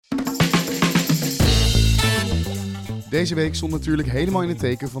Deze week stond natuurlijk helemaal in het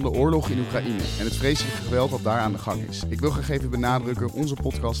teken van de oorlog in Oekraïne en het vreselijke geweld dat daar aan de gang is. Ik wil graag even benadrukken, onze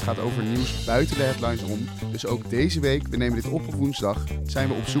podcast gaat over nieuws buiten de headlines om. Dus ook deze week, we nemen dit op woensdag, zijn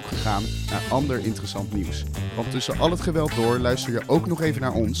we op zoek gegaan naar ander interessant nieuws. Want tussen al het geweld door luister je ook nog even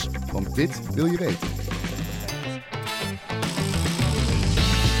naar ons, want dit wil je weten.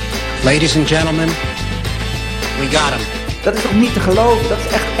 Ladies and gentlemen, we got him. Dat is toch niet te geloven? Dat is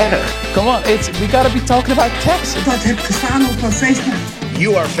echt erg. Come on, we gotta be talking about Texas. Dat heb gestaan op Facebook.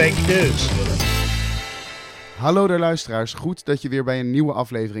 You are fake news. Hallo daar luisteraars, goed dat je weer bij een nieuwe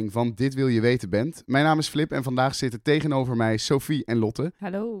aflevering van Dit Wil Je Weten bent. Mijn naam is Flip en vandaag zitten tegenover mij Sophie en Lotte.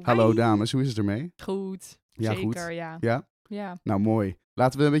 Hallo. Hallo dames, hoe is het ermee? Goed. Ja, Zeker, goed. ja. Ja? Nou, mooi.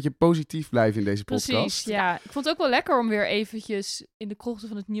 Laten we een beetje positief blijven in deze podcast. Precies, ja. Ik vond het ook wel lekker om weer eventjes in de krochten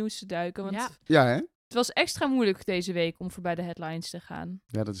van het nieuws te duiken. Want Ja, hè? het was extra moeilijk deze week om voorbij de headlines te gaan.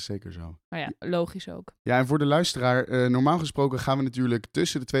 Ja, dat is zeker zo. Maar ja, logisch ook. Ja, en voor de luisteraar, normaal gesproken gaan we natuurlijk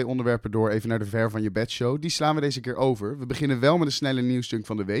tussen de twee onderwerpen door even naar de Ver van je bed show. Die slaan we deze keer over. We beginnen wel met een snelle nieuwsjunk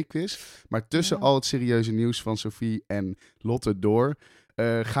van de weekquiz. Maar tussen al het serieuze nieuws van Sophie en Lotte door,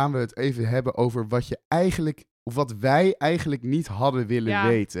 gaan we het even hebben over wat wij eigenlijk niet hadden willen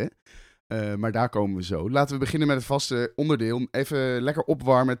weten. Maar daar komen we zo. Laten we beginnen met het vaste onderdeel. Even lekker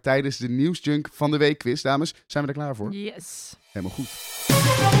opwarmen tijdens de nieuwsjunk van de weekquiz. Dames, zijn we er klaar voor? Yes. Helemaal goed.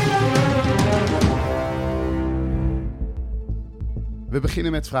 We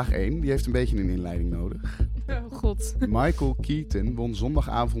beginnen met vraag 1. Die heeft een beetje een inleiding nodig. Oh god. Michael Keaton won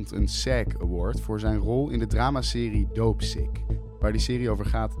zondagavond een SAG Award voor zijn rol in de dramaserie Dope Sick. Waar die serie over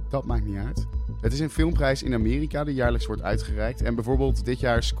gaat, dat maakt niet uit. Het is een filmprijs in Amerika die jaarlijks wordt uitgereikt. En bijvoorbeeld dit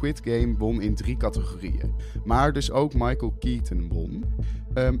jaar Squid Game won in 3 categorieën. Maar dus ook Michael Keaton won.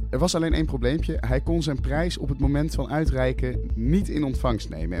 Er was alleen één probleempje. Hij kon zijn prijs op het moment van uitreiken niet in ontvangst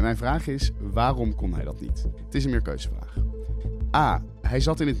nemen. En mijn vraag is, waarom kon hij dat niet? Het is een meerkeuzevraag. A. Hij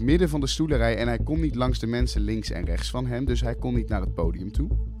zat in het midden van de stoelenrij en hij kon niet langs de mensen links en rechts van hem. Dus hij kon niet naar het podium toe.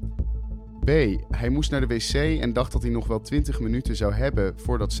 B. Hij moest naar de wc en dacht dat hij nog wel 20 minuten zou hebben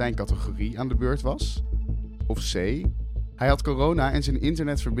voordat zijn categorie aan de beurt was. Of C. Hij had corona en zijn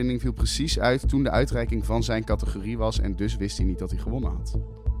internetverbinding viel precies uit toen de uitreiking van zijn categorie was en dus wist hij niet dat hij gewonnen had.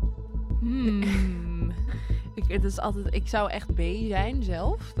 Ik zou echt B zijn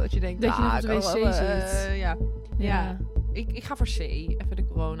zelf. Dat je denkt, dat je nog op de wc zit. Ja. Ik ga voor C. Even de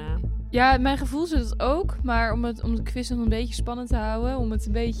corona. Ja, mijn gevoel zit het ook. Maar om de quiz nog een beetje spannend te houden. Om het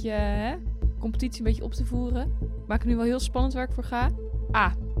een beetje, competitie een beetje op te voeren. Maak het nu wel heel spannend waar ik voor ga.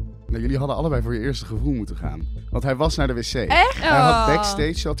 A. Nou, jullie hadden allebei voor je eerste gevoel moeten gaan. Want hij was naar de wc. Echt? Hij had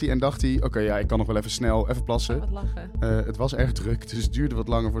backstage en dacht hij, oké, ik kan nog wel even snel, even plassen. Wat lachen. Het was erg druk, dus het duurde wat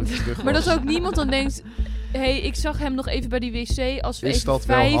langer voordat hij terug was. Maar dat ook niemand dan denkt, ik zag hem nog even bij die wc. Als we Is even dat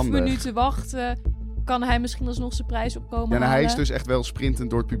wel 5 handig? minuten wachten, kan hij misschien alsnog zijn prijs opkomen Ja, nou, halen. hij is dus echt wel sprintend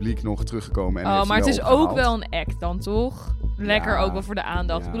door het publiek nog teruggekomen. En Oh, heeft maar het hij is wel ook opgehaald. wel een act dan, toch? Lekker ook wel voor de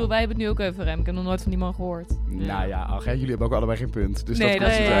aandacht. Ja. Ik bedoel, wij hebben het nu ook over hem. Ik heb nog nooit van die man gehoord. Nou ja, jullie hebben ook allebei geen punt. Dus Nee, dat komt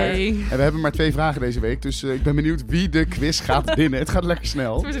dat het uit. nee. En we hebben maar 2 vragen deze week. Dus ik ben benieuwd wie de quiz gaat winnen. Het gaat lekker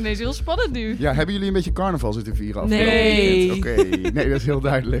snel. Het wordt ineens heel spannend nu. Ja, hebben jullie een beetje carnaval zitten vieren Nee. afgelopen weekend? Oké, nee, dat is heel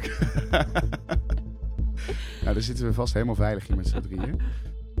duidelijk. Nou, dan zitten we vast helemaal veilig hier met z'n drieën.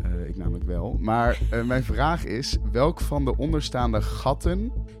 Ik namelijk wel. Maar mijn vraag is, welk van de onderstaande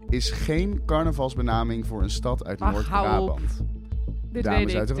gatten is geen carnavalsbenaming voor een stad uit Ach, Noord-Brabant? Dit Dames weet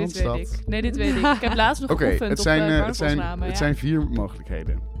ik, uit de dit weet Randstad. ik. Nee, dit weet ik. Ik heb laatst nog Oké, geoefend het op zijn carnavalsnamen. het zijn 4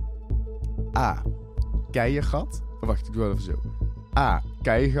 mogelijkheden. A. Keiengat. Oh, wacht, ik doe wel even zo. A.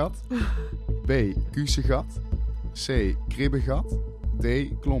 Keiengat. B. Kuusengat. C. Kribbegat. D.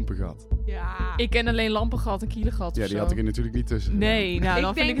 Klompengat. Ja. Ik ken alleen lampengat en kielengat Ja, of die zo. had ik er natuurlijk niet tussen. Nee, nou Ik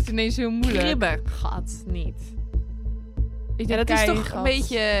dan vind ik denk het ineens heel moeilijk. Kribbegat niet. Ik Ja, denk dat is toch keiengat. een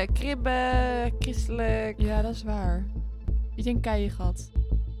beetje kribben, christelijk. Ja, dat is waar. Ik denk keiengat.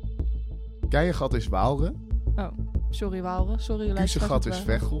 Keiengat is Waalre. Oh, sorry Waalre. Sorry Kuusengat is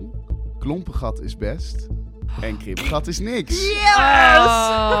Veghel. Klompengat is Best. En Kribbegat is niks.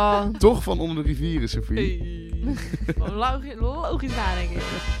 Yes! Toch van onder de rivieren, Sophie. Logisch nadenken.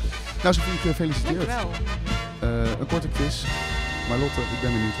 Nou, Sophie, gefeliciteerd. Dankjewel. Een korte quiz. Maar Lotte, ik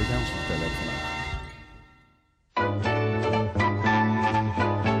ben benieuwd wat jij ons te vertellen hebt vandaag.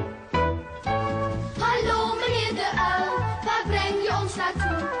 Hallo meneer de uil, waar breng je ons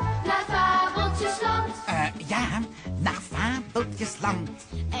naartoe? Naar Fabeltjesland. Ja, naar Fabeltjesland.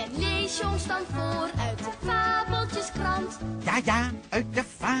 En lees je ons dan voor uit de Fabeltjeskrant. Ja, uit de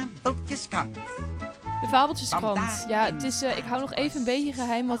Fabeltjeskrant. De Fabeltjeskrant. Vandaag Ja, in het is, ik hou nog even een beetje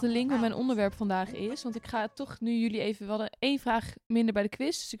geheim wat de link met mijn onderwerp vandaag is. Want ik ga toch nu jullie even... We hadden 1 vraag minder bij de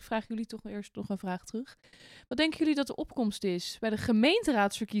quiz. Dus ik vraag jullie toch eerst nog een vraag terug. Wat denken jullie dat de opkomst is bij de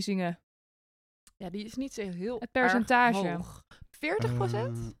gemeenteraadsverkiezingen? Ja, die is niet zo heel Het percentage. erg hoog.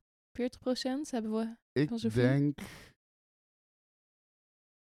 40%? 40% hebben we. Ik Sophie? denk...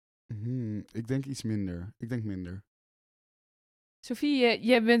 ik denk iets minder. Ik denk minder. Sophie,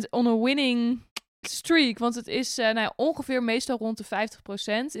 jij bent on a winning streak. Want het is ongeveer meestal rond de 50%.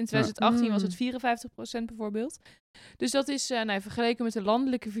 In 2018 was het 54% bijvoorbeeld. Dus dat is vergeleken met de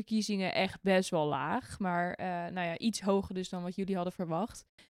landelijke verkiezingen echt best wel laag. Maar iets hoger dus dan wat jullie hadden verwacht.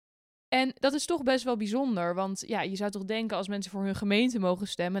 En dat is toch best wel bijzonder. Want ja, je zou toch denken als mensen voor hun gemeente mogen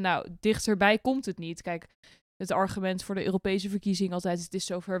stemmen. Nou, dichterbij komt het niet. Kijk, het argument voor de Europese verkiezing altijd, het is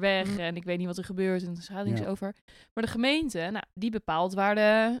zo ver weg en ik weet niet wat er gebeurt en er gaat niks over. Maar de gemeente, die bepaalt waar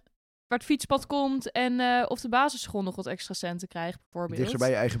het fietspad komt en of de basisschool nog wat extra centen krijgt bijvoorbeeld. Dichter bij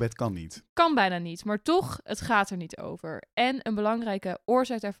je eigen bed kan niet. Kan bijna niet, maar toch, het gaat er niet over. En een belangrijke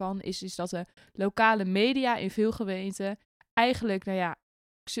oorzaak daarvan is dat de lokale media in veel gemeenten eigenlijk,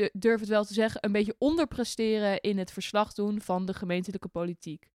 ik durf het wel te zeggen, een beetje onderpresteren in het verslag doen van de gemeentelijke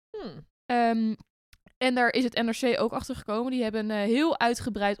politiek. En daar is het NRC ook achter gekomen. Die hebben een heel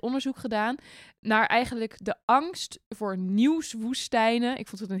uitgebreid onderzoek gedaan naar eigenlijk de angst voor nieuwswoestijnen. Ik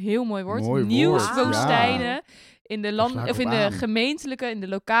vond het een heel mooi woord. Nieuwswoestijnen in de gemeentelijke, in de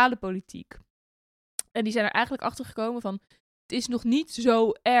lokale politiek. En die zijn er eigenlijk achter gekomen van, het is nog niet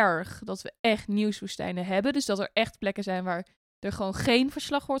zo erg dat we echt nieuwswoestijnen hebben. Dus dat er echt plekken zijn waar er gewoon geen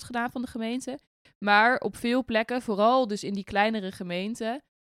verslag wordt gedaan van de gemeente. Maar op veel plekken, vooral dus in die kleinere gemeenten,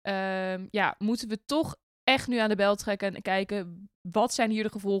 moeten we toch echt nu aan de bel trekken en kijken, wat zijn hier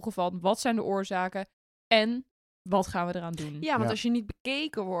de gevolgen van? Wat zijn de oorzaken? En wat gaan we eraan doen? Ja, want als je niet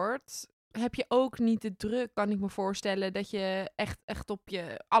bekeken wordt, heb je ook niet de druk, kan ik me voorstellen, dat je echt op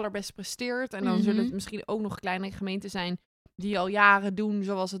je allerbest presteert. En dan zullen het misschien ook nog kleinere gemeenten zijn die al jaren doen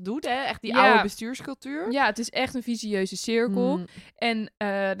zoals het doet. Hè? Echt die oude bestuurscultuur. Ja, het is echt een vicieuze cirkel. En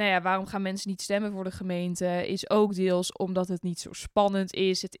waarom gaan mensen niet stemmen voor de gemeente? Is ook deels omdat het niet zo spannend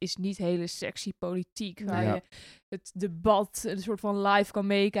is. Het is niet hele sexy politiek. Waar je het debat een soort van live kan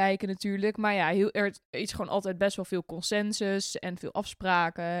meekijken natuurlijk. Maar ja, er is gewoon altijd best wel veel consensus en veel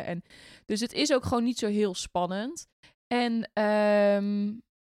afspraken. Dus het is ook gewoon niet zo heel spannend. En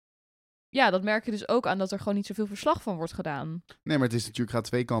dat merk je dus ook aan dat er gewoon niet zoveel verslag van wordt gedaan. Nee, maar het is natuurlijk, gaat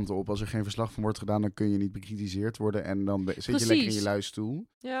 2 kanten op. Als er geen verslag van wordt gedaan, dan kun je niet bekritiseerd worden. En dan zit je lekker in je luie stoel.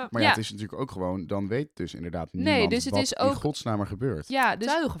 Ja. Maar het is natuurlijk ook gewoon, dan weet dus inderdaad niemand dus het wat is ook in godsnaam er gebeurt. Ja, dus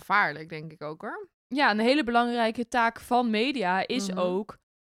het is heel gevaarlijk, denk ik ook hoor. Ja, een hele belangrijke taak van media is ook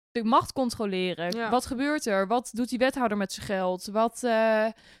de macht controleren. Ja. Wat gebeurt er? Wat doet die wethouder met zijn geld? Wat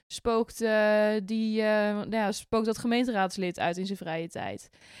spookt dat gemeenteraadslid uit in zijn vrije tijd?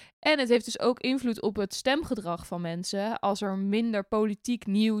 En het heeft dus ook invloed op het stemgedrag van mensen. Als er minder politiek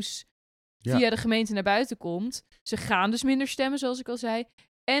nieuws via de gemeente naar buiten komt. Ze gaan dus minder stemmen, zoals ik al zei.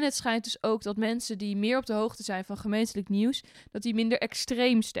 En het schijnt dus ook dat mensen die meer op de hoogte zijn van gemeentelijk nieuws, dat die minder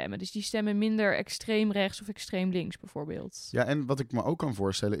extreem stemmen. Dus die stemmen minder extreem rechts of extreem links bijvoorbeeld. Ja, en wat ik me ook kan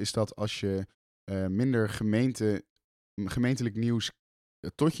voorstellen is dat als je minder gemeentelijk nieuws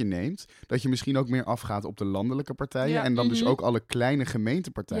tot je neemt, dat je misschien ook meer afgaat op de landelijke partijen en dan dus ook alle kleine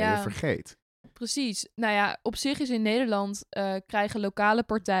gemeentepartijen vergeet. Precies. Nou ja, op zich is in Nederland krijgen lokale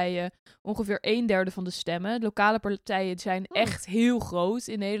partijen ongeveer 1/3 van de stemmen. Lokale partijen zijn echt heel groot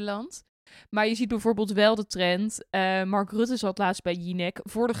in Nederland. Maar je ziet bijvoorbeeld wel de trend. Mark Rutte zat laatst bij Jinek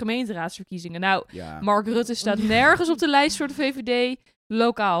voor de gemeenteraadsverkiezingen. Nou, Mark Rutte staat nergens op de lijst voor de VVD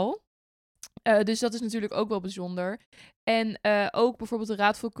lokaal. Dus dat is natuurlijk ook wel bijzonder. En ook bijvoorbeeld de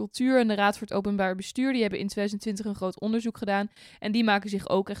Raad voor Cultuur en de Raad voor het Openbaar Bestuur, die hebben in 2020 een groot onderzoek gedaan. En die maken zich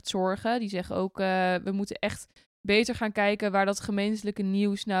ook echt zorgen. Die zeggen ook, we moeten echt beter gaan kijken waar dat gemeentelijke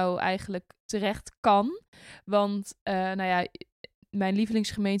nieuws nou eigenlijk terecht kan. Want, mijn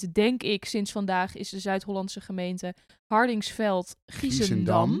lievelingsgemeente, denk ik, sinds vandaag is de Zuid-Hollandse gemeente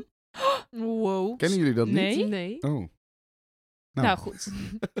Hardingsveld-Giessendam. Wow. Kennen jullie dat niet? Nee. Oh. Nou goed.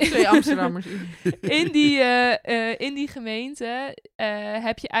 2 Amsterdammers. In die gemeente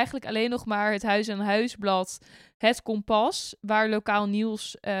heb je eigenlijk alleen nog maar het Huis-aan-Huisblad, het Kompas, waar lokaal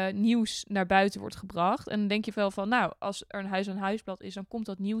nieuws naar buiten wordt gebracht. En dan denk je wel van, nou, als er een Huis-aan-Huisblad is, dan komt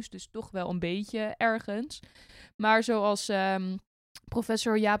dat nieuws dus toch wel een beetje ergens. Maar zoals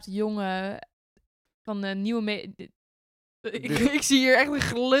professor Jaap de Jonge van de Ik zie hier echt een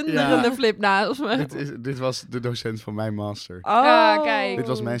glunderende flip naast me. Dit was de docent van mijn master. Ja, kijk. Dit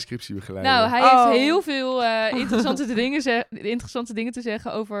was mijn scriptiebegeleider. Nou, hij heeft heel veel interessante dingen te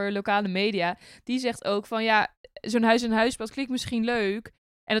zeggen over lokale media. Die zegt ook van, ja, zo'n huis-en-huisblad klinkt misschien leuk.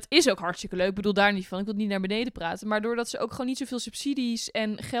 En dat is ook hartstikke leuk. Ik bedoel daar niet van. Ik wil niet naar beneden praten. Maar doordat ze ook gewoon niet zoveel subsidies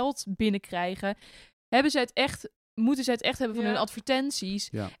en geld binnenkrijgen, moeten ze het echt hebben van hun advertenties.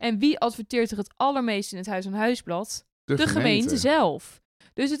 Ja. En wie adverteert er het allermeest in het huis-en-huisblad? De gemeente zelf.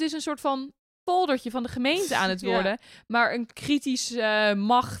 Dus het is een soort van foldertje van de gemeente aan het worden. Maar een kritische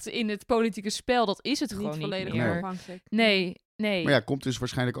macht in het politieke spel, dat is het gewoon niet volledig meer. onafhankelijk. Nee. Maar ja, komt dus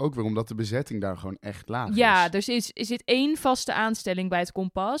waarschijnlijk ook weer omdat de bezetting daar gewoon echt laag is. Ja, er zit 1 vaste aanstelling bij het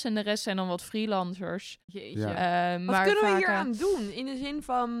Kompas en de rest zijn dan wat freelancers. Jeetje. Ja. Wat Maar kunnen we vaak, hier aan doen? In de zin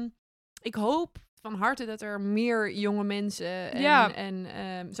van, ik hoop van harte dat er meer jonge mensen en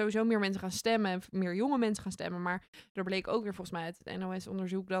sowieso meer mensen gaan stemmen. Meer jonge mensen gaan stemmen. Maar er bleek ook weer volgens mij uit het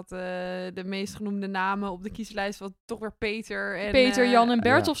NOS-onderzoek dat de meest genoemde namen op de kieslijst wat toch weer Peter, Jan en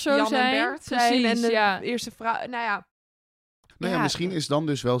Bert of zo Jan zijn. en Bert zijn. En de ja. eerste vrouw. Nou ja, Misschien is dan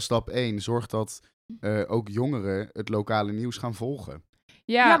dus wel stap 1. Zorg dat ook jongeren het lokale nieuws gaan volgen.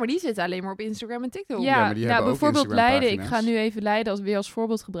 Ja, maar die zitten alleen maar op Instagram en TikTok. Ja, maar die hebben ook bijvoorbeeld Leiden. Ik Instagram-pagina's. ga nu even Leiden weer als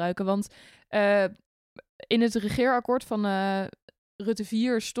voorbeeld gebruiken. Want in het regeerakkoord van Rutte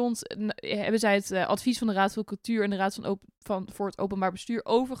 4 hebben zij het advies van de Raad van Cultuur en de Raad voor het Openbaar Bestuur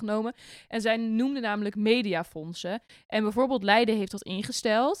overgenomen. En zij noemden namelijk mediafondsen. En bijvoorbeeld Leiden heeft dat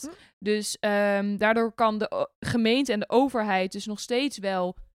ingesteld. Dus daardoor kan de gemeente en de overheid dus nog steeds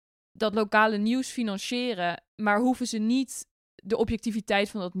wel dat lokale nieuws financieren, maar hoeven ze niet de objectiviteit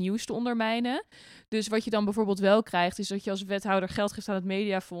van dat nieuws te ondermijnen. Dus wat je dan bijvoorbeeld wel krijgt, is dat je als wethouder geld geeft aan het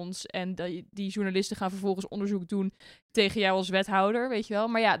mediafonds en die journalisten gaan vervolgens onderzoek doen tegen jou als wethouder, weet je wel.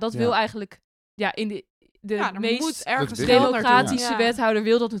 Maar ja, dat wil eigenlijk in de meest democratische wethouder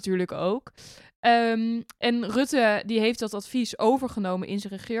wil dat natuurlijk ook. En Rutte, die heeft dat advies overgenomen in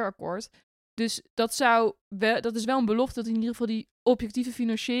zijn regeerakkoord. Dus dat is wel een belofte dat in ieder geval die objectieve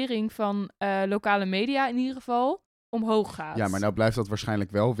financiering van lokale media in ieder geval omhoog gaat. Ja, maar nou blijft dat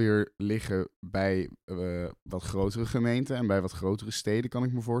waarschijnlijk wel weer liggen bij wat grotere gemeenten en bij wat grotere steden, kan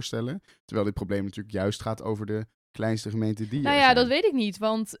ik me voorstellen. Terwijl dit probleem natuurlijk juist gaat over de kleinste gemeenten die Nou er ja, zijn. dat weet ik niet,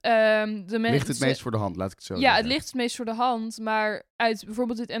 want ligt het meest voor de hand, laat ik het zo Ja, zeggen. het ligt het meest voor de hand, maar uit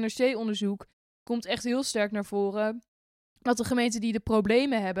bijvoorbeeld het NRC-onderzoek komt echt heel sterk naar voren dat de gemeenten die de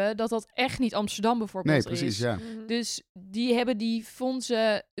problemen hebben, dat echt niet Amsterdam bijvoorbeeld is. Nee, precies, ja. Dus die hebben die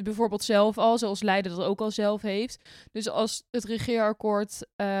fondsen bijvoorbeeld zelf al, zoals Leiden dat ook al zelf heeft. Dus als het regeerakkoord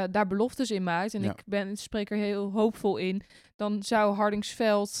daar beloftes in maakt, en ik spreek er heel hoopvol in, dan zou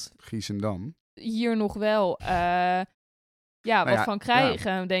Hardingsveld, Giesendam, hier nog wel wat van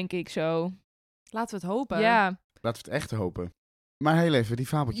krijgen, denk ik zo. Laten we het hopen. Ja. Laten we het echt hopen. Maar heel even, die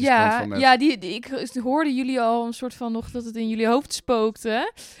fabeltjes van net. Ja, ik hoorde jullie al een soort van nog dat het in jullie hoofd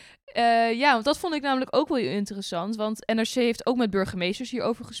spookte. Want dat vond ik namelijk ook wel heel interessant. Want NRC heeft ook met burgemeesters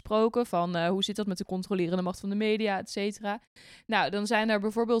hierover gesproken. Van hoe zit dat met de controlerende macht van de media, et cetera. Nou, dan zijn er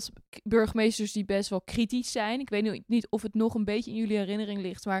bijvoorbeeld burgemeesters die best wel kritisch zijn. Ik weet niet of het nog een beetje in jullie herinnering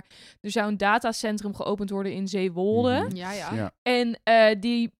ligt. Maar er zou een datacentrum geopend worden in Zeewolde. Mm-hmm. Ja. En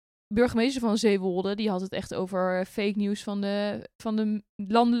die burgemeester van Zeewolde, die had het echt over fake nieuws van de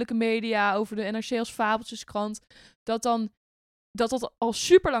landelijke media, over de NRC als fabeltjeskrant. Dat al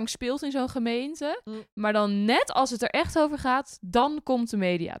super lang speelt in zo'n gemeente. Maar dan net als het er echt over gaat, dan komt de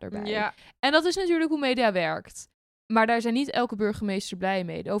media erbij. Ja. En dat is natuurlijk hoe media werkt. Maar daar zijn niet elke burgemeester blij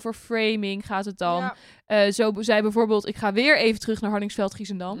mee. Over framing gaat het dan. Ja. Zo zei bijvoorbeeld, ik ga weer even terug naar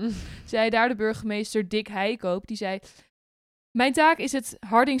Hardingsveld-Giessendam. Zei daar de burgemeester Dick Heikoop, die zei: mijn taak is het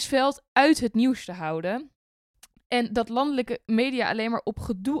Hardingsveld uit het nieuws te houden. En dat landelijke media alleen maar op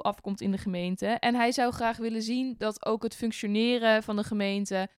gedoe afkomt in de gemeente. En hij zou graag willen zien dat ook het functioneren van de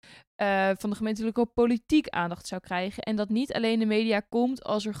gemeente, van de gemeentelijke politiek aandacht zou krijgen. En dat niet alleen de media komt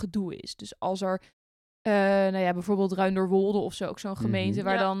als er gedoe is. Dus als er, bijvoorbeeld Ruinderwolde of zo, ook zo'n gemeente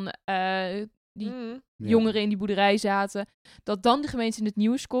waar dan jongeren in die boerderij zaten. Dat dan de gemeente in het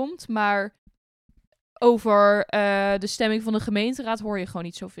nieuws komt, maar over de stemming van de gemeenteraad hoor je gewoon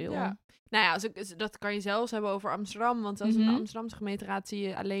niet zoveel. Ja. Nou ja, dat kan je zelfs hebben over Amsterdam. Want als in de Amsterdamse gemeenteraad zie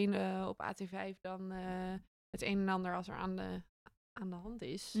je alleen op AT5 dan het een en ander als er aan de hand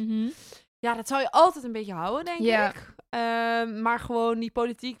is. Ja, dat zou je altijd een beetje houden, denk ik. Maar gewoon die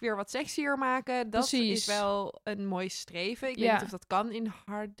politiek weer wat sexier maken, dat is wel een mooi streven. Ik weet niet of dat kan in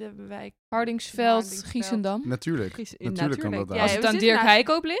Hardingsveld, Giessendam. Natuurlijk. Natuurlijk kan dat daar. Als het aan Dirk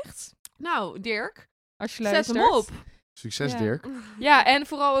Heikoop ligt. Nou, Dirk, als je luistert. zet hem op. Succes, Ja. Dirk. Ja, en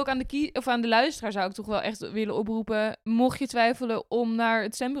vooral ook aan de luisteraar zou ik toch wel echt willen oproepen. Mocht je twijfelen om naar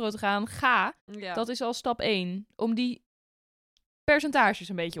het stembureau te gaan, ga. Ja, Dat is al stap 1. Om die percentages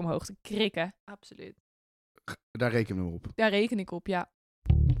een beetje omhoog te krikken. absoluut. Daar rekenen we op. Daar reken ik op, ja.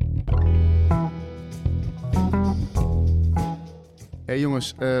 Hey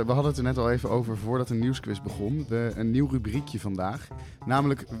jongens, we hadden het er net al even over voordat de nieuwsquiz begon. Een nieuw rubriekje vandaag.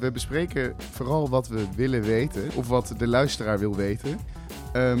 Namelijk, we bespreken vooral wat we willen weten. Of wat de luisteraar wil weten.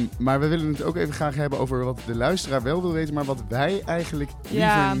 Maar we willen het ook even graag hebben over wat de luisteraar wel wil weten. Maar wat wij eigenlijk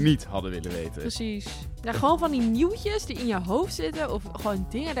liever niet hadden willen weten. Precies. Ja, gewoon van die nieuwtjes die in je hoofd zitten. Of gewoon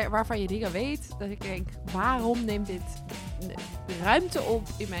dingen waarvan je dingen weet. Dat ik denk, waarom neemt dit ruimte op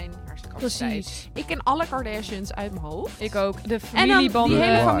in mijn hersencapaciteit? Precies. Ik ken alle Kardashians uit mijn hoofd. Ik ook. De En dan familiebanden. die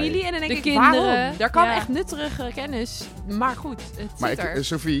hele Why? familie. En dan denk De ik, kinderen. waarom? Daar kan Ja. echt nuttige kennis. Maar goed, het Maar zit er.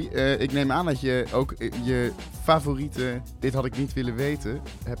 Sophie, ik neem aan dat je ook je favoriete dit had ik niet willen weten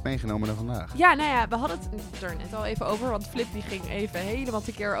hebt meegenomen naar vandaag. Ja, nou ja, we hadden het er net al even over. Want Flip die ging even helemaal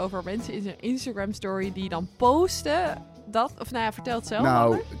tekeer over mensen in zijn Instagram story die dan posten dat. Of nou ja, vertel het zelf. Nou,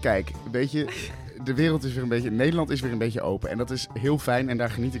 maar. kijk, weet je, de wereld is weer een beetje, Nederland is weer een beetje open. En dat is heel fijn en daar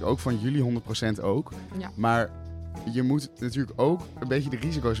geniet ik ook van, jullie 100% ook. Ja. Maar je moet natuurlijk ook een beetje de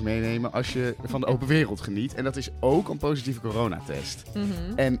risico's meenemen als je van de open wereld geniet. En dat is ook een positieve coronatest.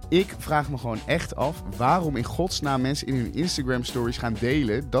 Mhm. En ik vraag me gewoon echt af waarom in godsnaam mensen in hun Instagram stories gaan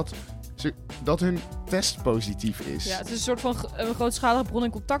delen dat hun test positief is. Ja, het is een soort van een grootschalig bron- en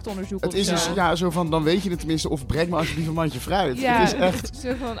contactonderzoek. Het of is zo. dus, ja, zo van, dan weet je het tenminste, of breng me alsjeblieft een mandje fruit. Ja, Het is echt,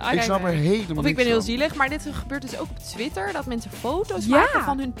 zo van, ik snap er helemaal Of ik ben niks heel van. zielig, maar dit gebeurt dus ook op Twitter. Dat mensen foto's Ja. maken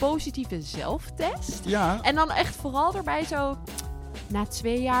van hun positieve zelftest. Ja, En dan echt vooral erbij zo... Na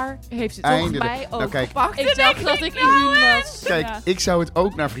 2 jaar heeft het Eindelijk. toch mij ook Nou, kijk, gepakt. Ik En dacht dat ik immuun was. kijk, Ja. ik zou het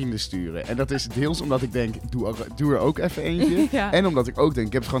ook naar vrienden sturen. En dat is deels omdat ik denk, doe er ook even eentje. Ja. En omdat ik ook denk,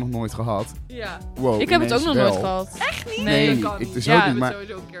 ik heb het gewoon nog nooit gehad. Ja, Wow, Ik heb het ook ineens nog nooit wel. gehad. echt niet? Nee, dat kan ik niet. dus Ja, ook we niet, maar- hebben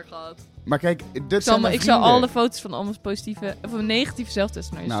sowieso een keer gehad. Maar kijk, dit Ik zijn mijn zal vrienden. alle foto's van allemaal positieve of negatieve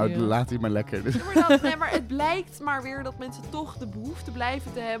zelftesten naar je Nou, sturen. laat die maar lekker. Maar het blijkt maar weer dat mensen toch de behoefte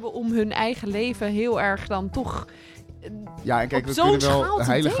blijven te hebben om hun eigen leven heel erg dan toch... Ja, en kijk, Op we zo'n kunnen schaal wel te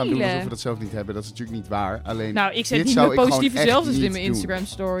heilig gaan doen delen. alsof we dat zelf niet hebben. Dat is natuurlijk niet waar. Alleen, Nou, ik zet dit niet zou mijn ik positieve gewoon echt zelftesten in niet mijn doen. Instagram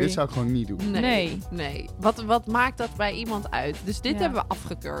story. dit zou ik gewoon niet doen. Nee. Wat maakt dat bij iemand uit? Dus dit Ja. hebben we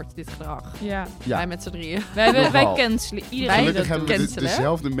afgekeurd, dit gedrag. Ja. Ja. Wij met z'n drieën. Wij Nogal. cancelen iedereen. Wij Gelukkig dat hebben we cancelen, hè?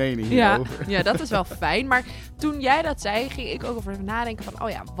 dezelfde mening Ja. hierover. Ja, dat is wel fijn. Maar toen jij dat zei, ging ik ook over nadenken van... Oh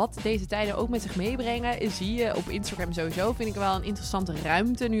ja, wat deze tijden ook met zich meebrengen... zie je op Instagram sowieso, vind ik wel een interessante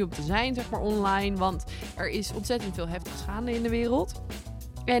ruimte nu op te zijn, zeg maar online. Want er is ontzettend veel heftigs gaande in de wereld.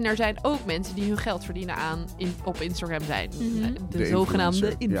 En er zijn ook mensen die hun geld verdienen op Instagram zijn. Mhm. De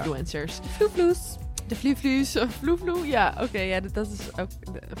zogenaamde influencer, ja. influencers. Vloevloes. De vloevloes. Vloevloe, ja. Oké, ja, dat is ook...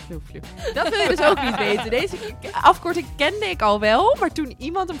 Vloevloe. Dat wil je dus ook niet weten. Deze afkorting kende ik al wel. Maar toen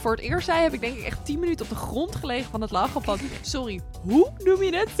iemand hem voor het eerst zei... heb ik denk ik echt 10 minuten op de grond gelegen van het lachen. Van, sorry, hoe noem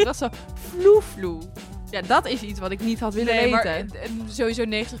je het? Dat was zo vloevloe. Ja, dat is iets wat ik niet had willen Nee, maar weten. sowieso 90%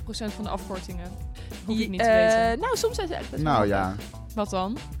 van de afkortingen. Hoef ik niet te weten. Nou, soms zijn ze echt best wel Nou handig. ja. Wat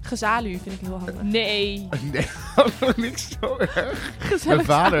dan? Gezalu vind ik heel handig. Nee. Nee, niks zo erg. Gezellig Mijn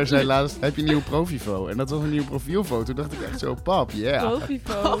vader zei laatst, heb je een nieuwe profifoto? En dat was een nieuwe profielfoto. Toen dacht ik echt zo, pap, yeah.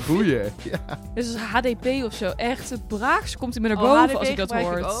 Profifoto. Goeie. Ja. Dus is HDP of zo. Echt, het braaks komt in me naar Oh, boven HDP als ik dat gebruik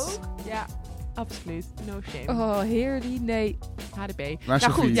hoor. ik ook. Ja, absoluut. No shame. Oh, heerly. Nee. HDP. Maar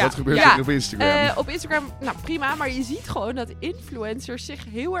Sophie, goed, ja. wat gebeurt Ja. er op Instagram? Op Instagram, nou prima, maar je ziet gewoon dat influencers zich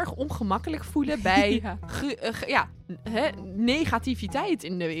heel erg ongemakkelijk voelen bij negativiteit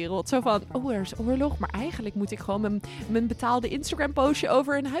in de wereld. Zo van, oh, er is oorlog, maar eigenlijk moet ik gewoon mijn betaalde Instagram postje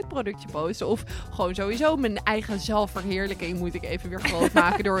over een huidproductje posten. Of gewoon sowieso mijn eigen zelfverheerlijking moet ik even weer groot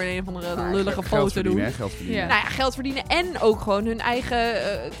maken door een of andere Nou, lullige geld foto te verdienen, doen. hè, geld verdienen. Ja. Nou ja, geld verdienen en ook gewoon hun eigen...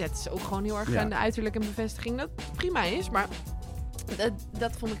 dat is ook gewoon heel erg Ja. een uiterlijke bevestiging dat het prima is, maar...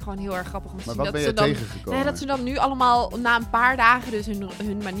 Dat vond ik gewoon heel erg grappig om te Maar zien. wat ben dat je ze dan, tegengekomen? nee, dat ze dan nu allemaal na een paar dagen dus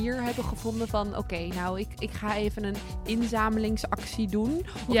hun manier hebben gevonden van... Oké, nou, ik ga even een inzamelingsactie doen.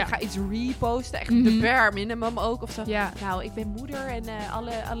 Of Ja. ik ga iets reposten. Echt Mhm. de bare minimum ook. Of zo. Ja. Nou, ik ben moeder en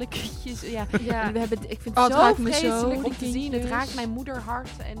alle kindjes... Ja, Ja. ik vind Oh, het het zo raakt me zo, vreselijk om die te zien. Het kindjes. raakt mijn moederhart.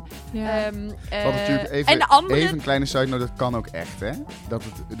 En, Ja. Wat natuurlijk en even, de andere... even een kleine side note, dat kan ook echt, hè? Dat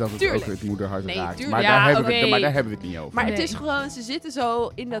het Tuurlijk. ook het moederhart Nee, raakt. tuurlijk. Maar, Ja, daar oké. hebben we het niet over. Maar het Nee. is gewoon, ze ze zitten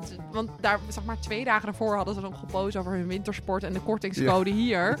zo in dat... Want daar, zeg maar 2 dagen daarvoor hadden ze nog gepost over hun wintersport en de kortingscode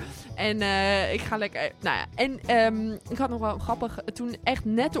hier. En ik ga lekker... Nou ja, en ik had nog wel grappig... Toen echt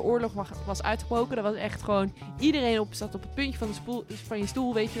net de oorlog was uitgebroken, dat was echt gewoon... Iedereen zat op het puntje van je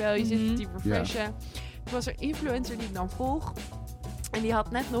stoel, weet je wel. Je zit te refreshen. Toen was er een influencer die ik dan volg. En die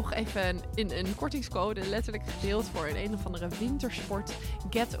had net nog even een kortingscode letterlijk gedeeld voor een of andere wintersport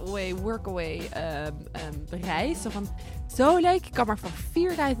getaway, workaway reis. Zo leuk, je kan maar voor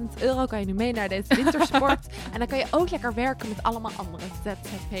 €4.000 kan je nu mee naar deze wintersport. En dan kan je ook lekker werken met allemaal andere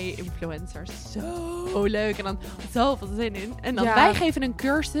ZZP-influencers. Zo leuk. En dan zoveel zin in. En dan wij geven een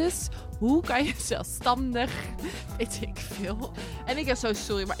cursus. Hoe kan je zelfstandig, weet ik veel. En ik was zo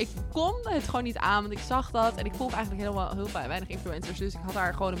sorry, maar ik kon het gewoon niet aan, want ik zag dat. En ik volg eigenlijk heel weinig influencers. Dus ik had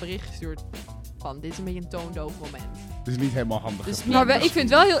haar gewoon een bericht gestuurd van, dit is een beetje een toondoof moment. Dus niet helemaal handig. Dus maar ik vind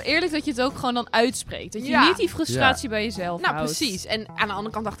het wel heel eerlijk dat je het ook gewoon dan uitspreekt. Dat je niet die frustratie bij jezelf houdt. Precies. En aan de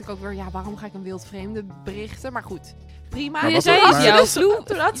andere kant dacht ik ook weer, waarom ga ik een wildvreemde berichten? Maar goed, prima. Maar je zei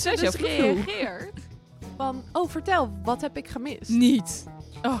toen had ze dus gereageerd. Van, vertel, wat heb ik gemist? Niet.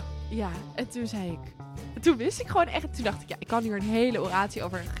 Oh, ja. En toen zei ik... Toen wist ik gewoon echt... Toen dacht ik, ik kan hier een hele oratie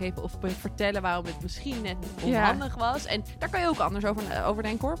over geven of vertellen waarom het misschien net onhandig was. En daar kan je ook anders over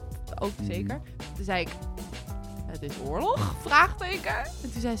denken, hoor. Ook zeker. Toen zei ik... Het is oorlog? Vraagteken.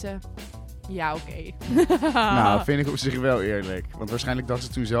 En toen zei ze... Ja, oké. Nou, vind ik op zich wel eerlijk. Want waarschijnlijk dacht ze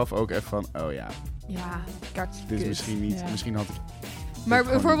toen zelf ook even van... Oh ja. Ja, dit is misschien niet... Ja. Misschien had ik... Maar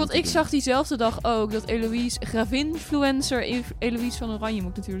bijvoorbeeld, ik zag diezelfde dag ook dat gravinfluencer Eloïse van Oranje,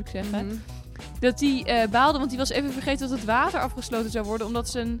 moet ik natuurlijk zeggen. Dat die baalde, want die was even vergeten dat het water afgesloten zou worden, omdat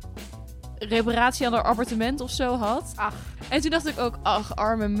ze een reparatie aan haar appartement of zo had. Ach. En toen dacht ik ook, ach,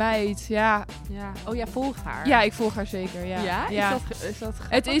 arme meid. Ja. Oh, jij volgt haar? Ja, ik volg haar zeker. Ja? Is dat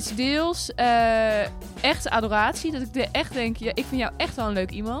het is deels echt adoratie. Dat ik echt denk, ik vind jou echt wel een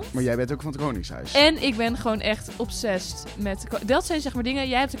leuk iemand. Maar jij bent ook van het Koningshuis. En ik ben gewoon echt obsessed met... Dat zijn zeg maar dingen...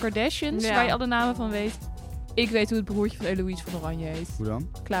 Jij hebt de Kardashians, waar je alle namen van weet. Ik weet hoe het broertje van Eloïse van Oranje heet. Hoe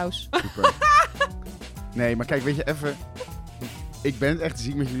dan? Klaus. Super. Nee, maar kijk, weet je, even... Ik ben het echt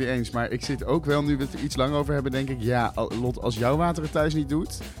ziek met jullie eens, maar ik zit ook wel, nu we het er iets langer over hebben, denk ik... Ja, Lot, als jouw water het thuis niet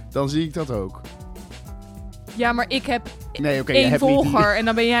doet, dan zie ik dat ook. Ja, maar ik heb één hebt volger en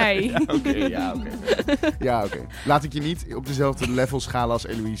dan ben jij. Ja, oké. Laat ik je niet op dezelfde level schalen als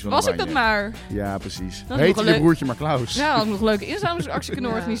Eloïse van Was Oranje. ik dat maar? Ja, precies. Dat heet je broertje maar Klaus. Ja, had ik nog een leuke inzamelingsactie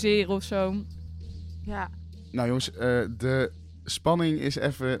kunnen organiseren of zo. Ja. Nou jongens, de spanning is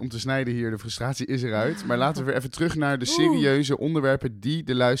even om te snijden hier. De frustratie is eruit. Maar laten we weer even terug naar de serieuze onderwerpen die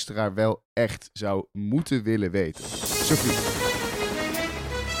de luisteraar wel echt zou moeten willen weten. Sophie.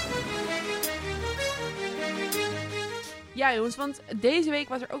 Ja jongens, want deze week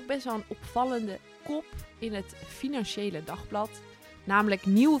was er ook best wel een opvallende kop in het Financiële Dagblad. Namelijk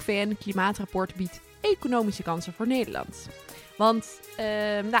nieuw VN-klimaatrapport biedt economische kansen voor Nederland. Want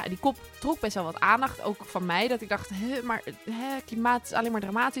die kop trok best wel wat aandacht, ook van mij. Dat ik dacht, klimaat is alleen maar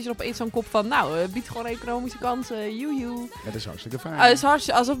dramatisch. En opeens zo'n kop van, biedt gewoon economische kansen, joejoe. Ja, dat is hartstikke fijn. Het is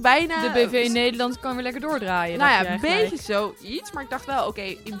hartstikke, alsof bijna... De BV in Nederland kan weer lekker doordraaien. Nou ja, een beetje zoiets. Maar ik dacht wel,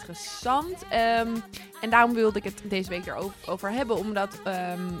 oké, interessant. En daarom wilde ik het deze week erover hebben. Omdat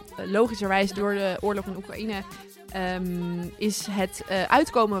logischerwijs door de oorlog in Oekraïne... is het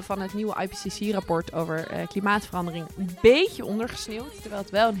uitkomen van het nieuwe IPCC-rapport over klimaatverandering een beetje ondergesneeuwd. Terwijl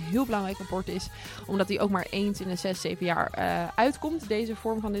het wel een heel belangrijk rapport is. Omdat die ook maar eens in de 6-7 jaar uitkomt. Deze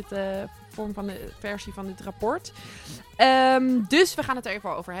vorm van de versie van dit rapport. Dus we gaan het er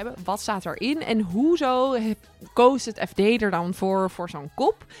even over hebben. Wat staat erin? En hoezo koos het FD er dan voor zo'n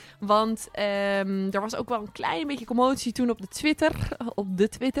kop? Want er was ook wel een klein beetje commotie toen op de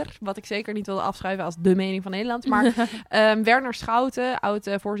Twitter. Wat ik zeker niet wilde afschrijven als de mening van Nederland. Maar Werner Schouten,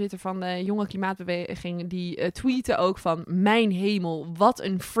 oud-voorzitter van de jonge klimaatbeweging, die tweette ook van: mijn hemel, wat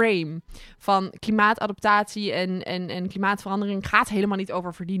een frame van klimaatadaptatie en klimaatverandering. Gaat helemaal niet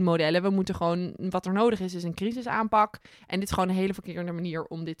over verdienmodellen. We moeten gewoon, wat er nodig is een crisisaanpak. En dit is gewoon een hele verkeerde manier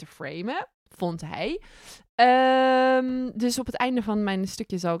om dit te framen, vond hij. Dus op het einde van mijn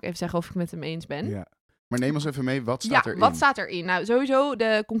stukje zou ik even zeggen of ik het met hem eens ben. Ja. Maar neem ons even mee, wat staat erin? Wat staat erin? Nou, sowieso,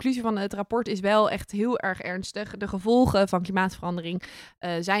 de conclusie van het rapport is wel echt heel erg ernstig. De gevolgen van klimaatverandering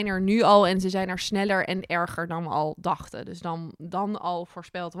zijn er nu al en ze zijn er sneller en erger dan we al dachten. Dus dan al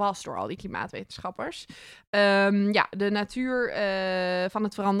voorspeld was door al die klimaatwetenschappers. De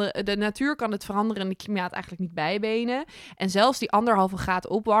natuur kan het veranderende klimaat eigenlijk niet bijbenen. En zelfs die 1,5 graad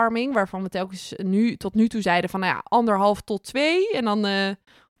opwarming, waarvan we telkens tot nu toe zeiden van 1,5 tot 2 en dan...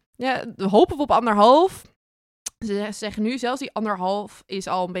 hopen we op 1,5. Ze zeggen nu, zelfs die 1,5 is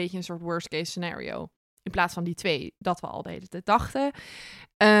al een beetje een soort worst case scenario. In plaats van die 2, dat we al de hele tijd dachten.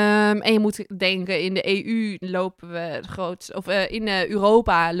 En je moet denken, in de EU lopen we in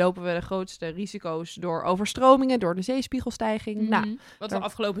Europa lopen we de grootste risico's door overstromingen, door de zeespiegelstijging. Wat we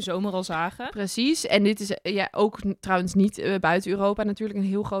afgelopen zomer al zagen. Precies. En dit is ook trouwens niet buiten Europa natuurlijk een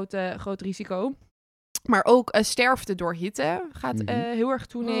heel groot risico. Maar ook sterfte door hitte gaat heel erg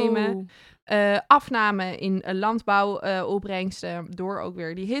toenemen. Afname in landbouwopbrengsten door ook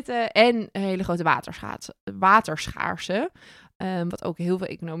weer die hitte. En een hele grote waterschaarste. Wat ook heel veel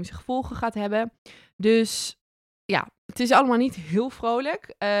economische gevolgen gaat hebben. Dus ja, het is allemaal niet heel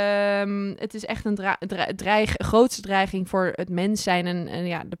vrolijk. Het is echt een grootste dreiging voor het mens zijn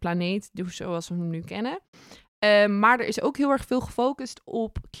en de planeet, dus zoals we hem nu kennen. Maar er is ook heel erg veel gefocust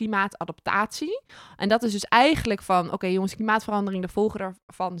op klimaatadaptatie. En dat is dus eigenlijk van, oké jongens, klimaatverandering, de gevolgen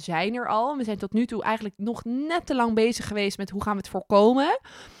daarvan zijn er al. We zijn tot nu toe eigenlijk nog net te lang bezig geweest met hoe gaan we het voorkomen.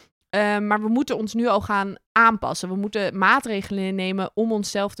 Maar we moeten ons nu al gaan aanpassen. We moeten maatregelen nemen om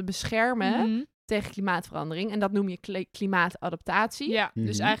onszelf te beschermen tegen klimaatverandering. En dat noem je klimaatadaptatie. Ja,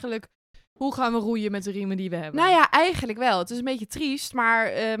 dus eigenlijk, hoe gaan we roeien met de riemen die we hebben? Nou ja, eigenlijk wel. Het is een beetje triest,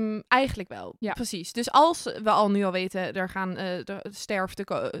 maar eigenlijk wel. Ja. Precies. Dus als we nu al weten,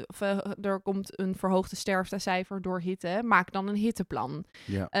 er komt een verhoogde sterftecijfer door hitte, maak dan een hitteplan.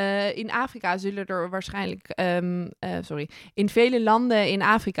 Ja. In Afrika zullen er waarschijnlijk, in vele landen in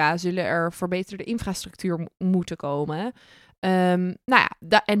Afrika zullen er verbeterde infrastructuur moeten komen. En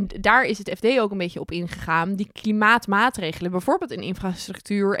daar is het FD ook een beetje op ingegaan. Die klimaatmaatregelen, bijvoorbeeld in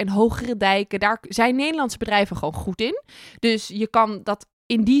infrastructuur en hogere dijken, daar zijn Nederlandse bedrijven gewoon goed in. Dus je kan dat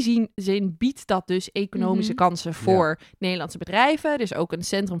in die zin biedt dat dus economische kansen voor Nederlandse bedrijven. Dus ook een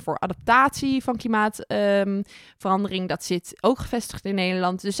centrum voor adaptatie van klimaatverandering. Dat zit ook gevestigd in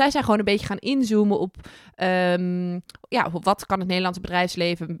Nederland. Dus zij zijn gewoon een beetje gaan inzoomen op wat kan het Nederlandse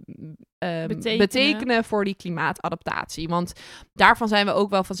bedrijfsleven betekenen voor die klimaatadaptatie. Want daarvan zijn we ook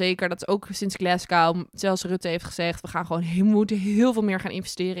wel van zeker, dat is ook sinds Glasgow, zelfs Rutte heeft gezegd, we moeten heel veel meer gaan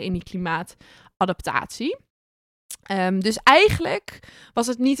investeren in die klimaatadaptatie. Dus eigenlijk was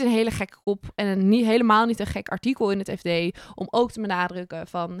het niet een hele gekke kop en helemaal niet een gek artikel in het FD om ook te benadrukken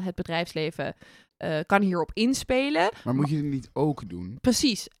van het bedrijfsleven kan hierop inspelen. Maar moet je het niet ook doen?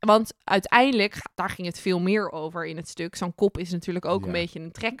 Precies, want uiteindelijk, daar ging het veel meer over in het stuk. Zo'n kop is natuurlijk ook een beetje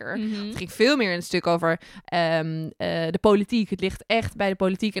een trekker. Het ging veel meer in het stuk over de politiek. Het ligt echt bij de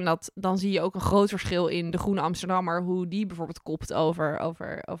politiek en dan zie je ook een groot verschil in de Groene Amsterdammer, hoe die bijvoorbeeld kopt over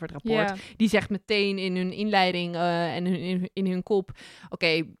het rapport. Yeah. Die zegt meteen in hun inleiding en in hun kop,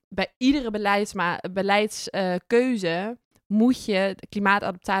 oké, bij iedere beleidskeuze moet je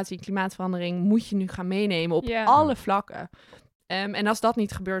klimaatadaptatie, klimaatverandering, moet je nu gaan meenemen op alle vlakken. En als dat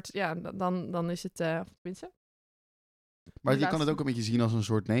niet gebeurt, dan is het tenminste. Maar je kan het ook een beetje zien als een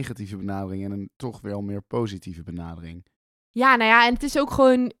soort negatieve benadering en een toch wel meer positieve benadering. Ja, nou ja, en het is ook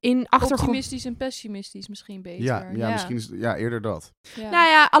gewoon in achtergrond. Optimistisch en pessimistisch misschien beter. Ja, misschien is eerder dat. Ja. Nou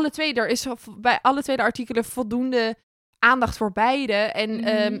ja, alle twee. Er is bij alle twee de artikelen voldoende aandacht voor beide.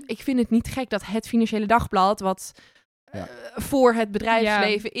 En ik vind het niet gek dat het Financiële Dagblad, wat voor het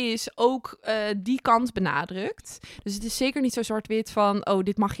bedrijfsleven is, ook die kant benadrukt. Dus het is zeker niet zo zwart-wit van,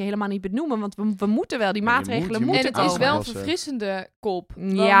 dit mag je helemaal niet benoemen, want we moeten wel die maatregelen moeten. En het is wel een verfrissende kop.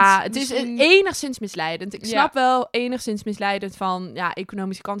 Ja, het is enigszins misleidend. Ik snap wel enigszins misleidend van,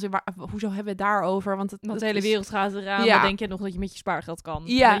 economische kansen, hoezo hebben we het daarover? Want de hele wereld gaat eraan, dan denk je nog dat je met je spaargeld kan.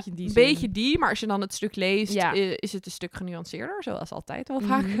 Ja, een beetje die, maar als je dan het stuk leest, is het een stuk genuanceerder, zoals altijd wel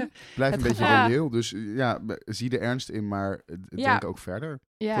vaak. Blijf een beetje reëel, dus zie de ernst in, maar denk ook verder,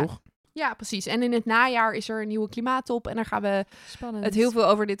 toch? Ja, precies. En in het najaar is er een nieuwe klimaattop en daar gaan we het heel veel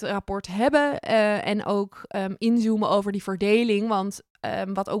over dit rapport hebben en ook inzoomen over die verdeling, want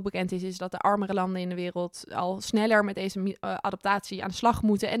wat ook bekend is dat de armere landen in de wereld al sneller met deze adaptatie aan de slag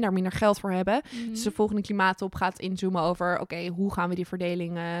moeten en daar minder geld voor hebben. Dus de volgende klimaattop gaat inzoomen over, hoe gaan we die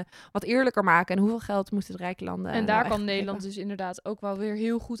verdeling wat eerlijker maken en hoeveel geld moeten de rijke landen en daar kan Nederland dus inderdaad ook wel weer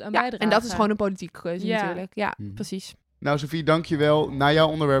heel goed aan bijdragen. En dat is gewoon een politieke keuze natuurlijk. Ja, precies. Nou, Sophie, dankjewel. Na jouw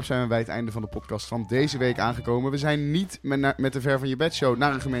onderwerp zijn we bij het einde van de podcast van deze week aangekomen. We zijn niet met de Ver van je bed show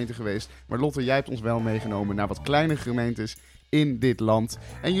naar een gemeente geweest. Maar Lotte, jij hebt ons wel meegenomen naar wat kleine gemeentes in dit land.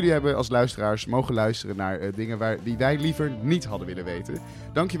 En jullie hebben als luisteraars mogen luisteren naar dingen die wij liever niet hadden willen weten.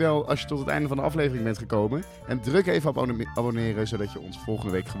 Dankjewel als je tot het einde van de aflevering bent gekomen. En druk even op abonneren, zodat je ons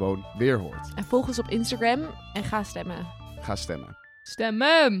volgende week gewoon weer hoort. En volg ons op Instagram en ga stemmen. Ga stemmen.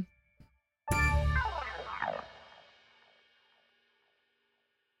 Stemmen!